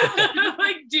 oh,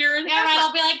 like deer in yeah, right.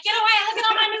 I'll be like, get away, look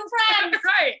at all my new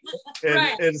friends.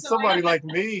 Right. And So somebody like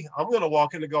me, I'm gonna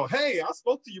walk in and go, hey, I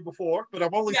spoke to you before, but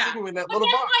I've only seen you in that little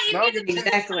box. Now I'm getting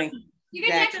Exactly. You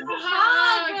get to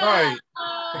hug. Right.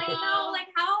 I know, like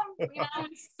how, you know.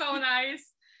 It's so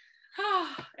nice.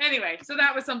 Anyway, so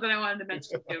that was something I wanted to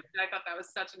mention too, because I thought that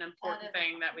was such an important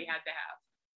thing that we had to have.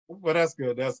 Well, that's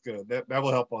good. That's good. That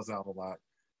will help us out a lot.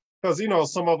 Because, you know,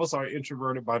 some of us are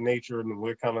introverted by nature and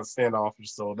we're kind of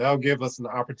standoffish. So that'll give us an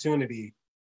opportunity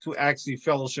to actually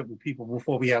fellowship with people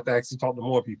before we have to actually talk to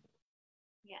more people.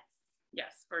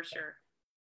 Yes, for sure.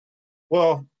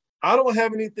 Well, I don't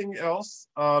have anything else.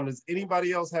 Does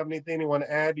anybody else have anything they want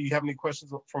to add? Do you have any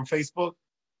questions from Facebook?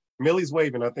 Millie's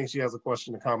waving. I think she has a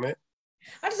question to comment.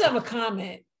 I just have a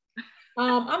comment.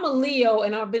 I'm a Leo,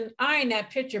 and I've been eyeing that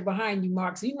picture behind you,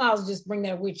 Mark. So you might as well just bring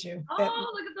that with you.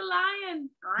 Oh, look at the lion.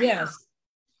 Yes.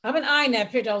 I've been eyeing that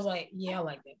picture. I was like, yeah, I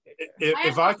like that picture.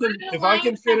 If I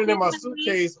can fit it in my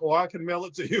suitcase, or I can mail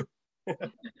it to you.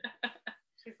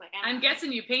 She's like, I'm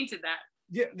guessing you painted that.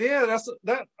 Yeah, that's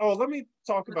that. Oh, let me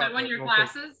talk Was about that one of your real quick.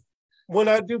 classes? When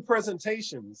I do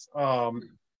presentations,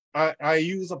 I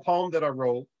use a poem that I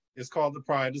wrote. It's called The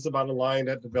Pride. It's about a lion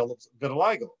that develops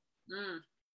vitiligo.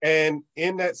 And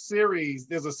in that series,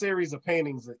 there's a series of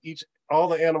paintings that all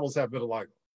the animals have vitiligo.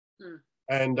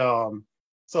 And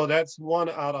so that's one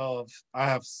out of, I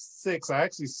have 6. I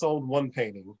actually sold one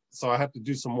painting, so I have to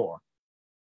do some more.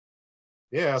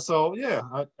 Yeah, so yeah,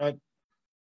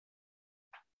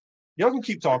 y'all can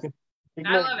keep talking.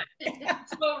 I love it.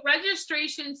 So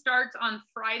registration starts on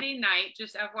Friday night,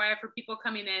 just FYI for people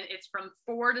coming in. It's from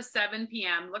 4 to 7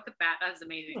 p.m. Look at that. That's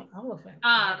amazing.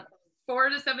 4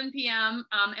 to 7 p.m.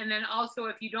 And then also,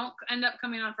 if you don't end up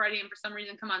coming on Friday and for some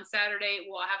reason come on Saturday,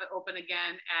 we'll have it open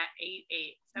again at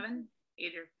 7 or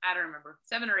I don't remember,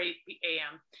 7 or 8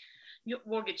 a.m.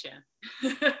 We'll get you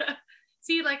in.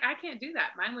 See, like I can't do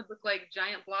that. Mine would look like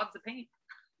giant blobs of paint.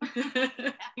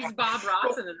 He's Bob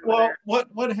Ross in it. Well,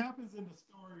 what happens in the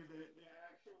story, the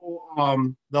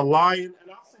actual the lion,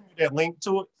 and I'll send you that link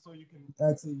to it so you can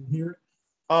actually hear it.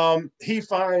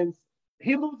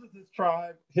 He loses his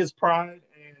pride,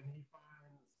 and he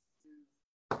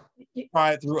finds his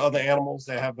pride through other animals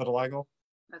that have vitiligo.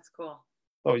 That's cool.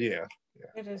 Oh yeah.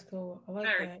 It is cool. I like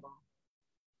Very that. cool.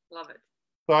 Love it.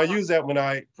 So I use that when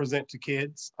I present to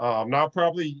kids. Now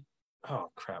probably, oh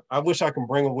crap, I wish I can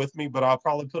bring them with me, but I'll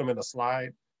probably put them in a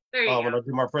slide There you go. when I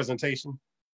do my presentation.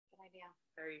 Good idea.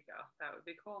 There you go. That would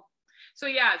be cool. So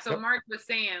yeah, so Yep. Mark was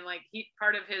saying like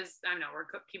part of his, I know we're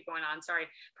keep going on, sorry.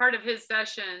 Part of his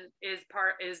session is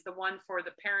the one for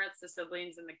the parents, the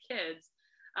siblings, and the kids.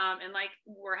 And like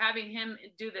we're having him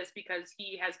do this because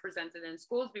he has presented in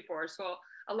schools before. So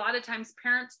a lot of times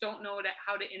parents don't know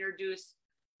how to introduce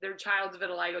their child's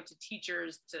vitiligo to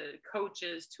teachers, to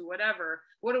coaches, to whatever.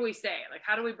 What do we say? Like,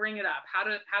 how do we bring it up? How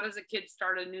does a kid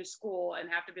start a new school and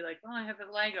have to be like, oh, I have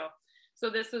vitiligo? So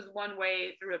this is one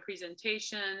way through a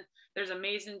presentation. There's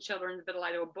amazing children's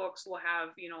vitiligo books. We'll have,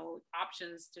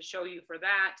 options to show you for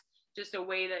that. Just a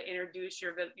way to introduce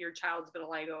your child's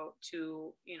vitiligo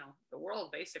to, the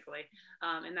world basically.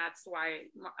 And that's why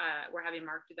we're having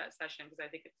Mark do that session, because I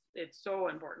think it's so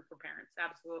important for parents.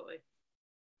 Absolutely.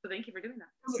 So thank you for doing that.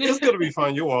 It's going to be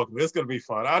fun. You're welcome. It's going to be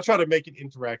fun. I'll try to make it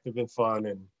interactive and fun.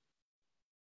 And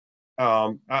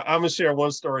I'm going to share one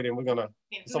story, then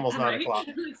it's almost 9 o'clock.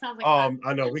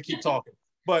 I know we keep talking,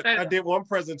 but I did one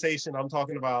presentation. I'm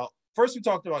talking about, first we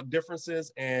talked about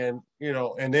differences and,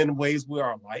 and then ways we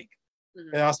are alike.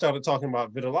 Mm-hmm. And I started talking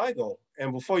about vitiligo.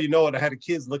 And before you know it, I had the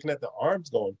kids looking at the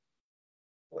arms going,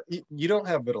 you don't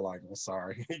have vitiligo.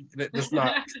 Sorry. That's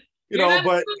not...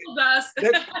 but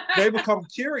they become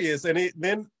curious, and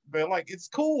then they're like, "It's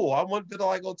cool. I want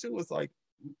vitiligo too." It's like,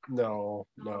 no.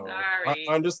 I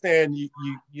understand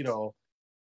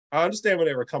I understand where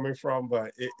they were coming from,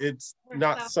 but it's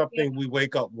not something we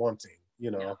wake up wanting.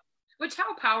 No. Which,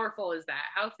 how powerful is that?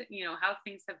 How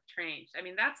things have changed. I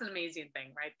mean, that's an amazing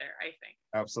thing right there. I think.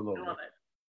 Absolutely. I love it.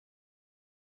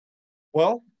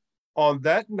 Well, on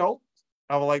that note,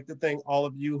 I would like to thank all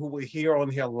of you who were here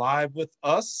live with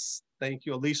us. Thank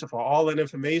you, Alicia, for all that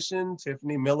information.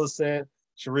 Tiffany, Millicent,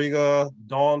 Shariga,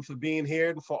 Dawn for being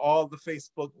here, and for all the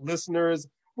Facebook listeners.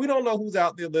 We don't know who's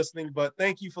out there listening, but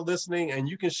thank you for listening, and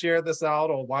you can share this out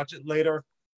or watch it later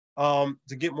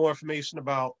to get more information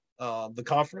about the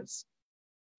conference.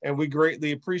 And we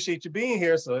greatly appreciate you being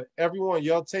here. So everyone,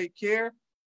 y'all take care.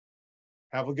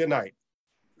 Have a good night.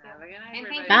 Have a good night,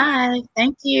 everybody. Bye.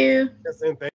 Thank you. Yes,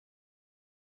 and thank